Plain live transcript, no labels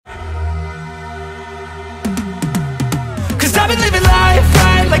I've been living life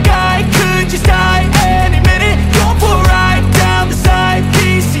right, like I could just die any minute. Going for a ride down the side,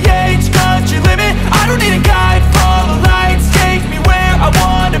 PCH, country limit. I don't need a guide, follow lights, take me where I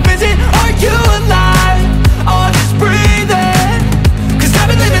wanna visit. Are you alive? Or just breathing? Cause I've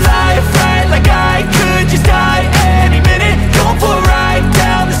been living life right, like I could just die any minute. Going for a ride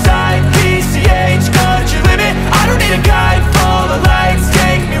down the side, PCH, country limit. I don't need a guide, follow lights,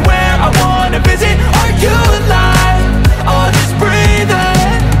 take me where I wanna visit. Are you alive? Or just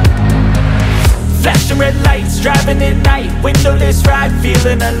breathing? Flashing red lights, driving at night, windowless ride,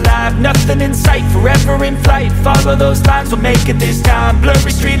 feeling alive. Nothing in sight, forever in flight. Follow those lines, we'll make it this time.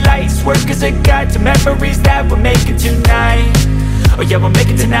 Blurry street lights, work as a guide to memories that we're making tonight. Oh yeah, we'll make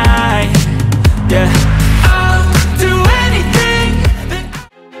it tonight. Yeah, I'll do anything that...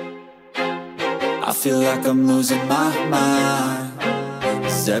 I feel like I'm losing my mind.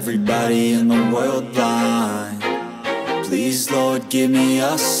 Is everybody in the world blind? Please, Lord, give me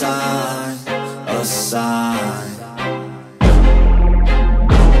a sign, a sign.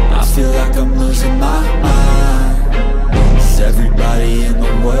 I feel like I'm losing my mind. Is everybody in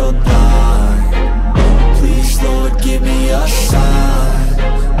the world blind? Please, Lord, give me a sign,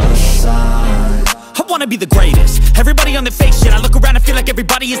 a sign. I wanna be the greatest. Everybody on the fake shit. I look around and feel like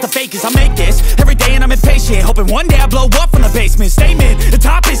everybody is the fakest. I make this every day and I'm impatient, hoping one day I blow up from the basement. Statement, the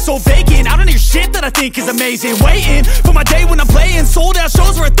top is so vacant. I don't hear shit that I think is amazing. Waiting for my day when I'm playing sold out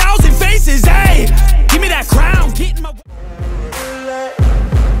shows for 1,000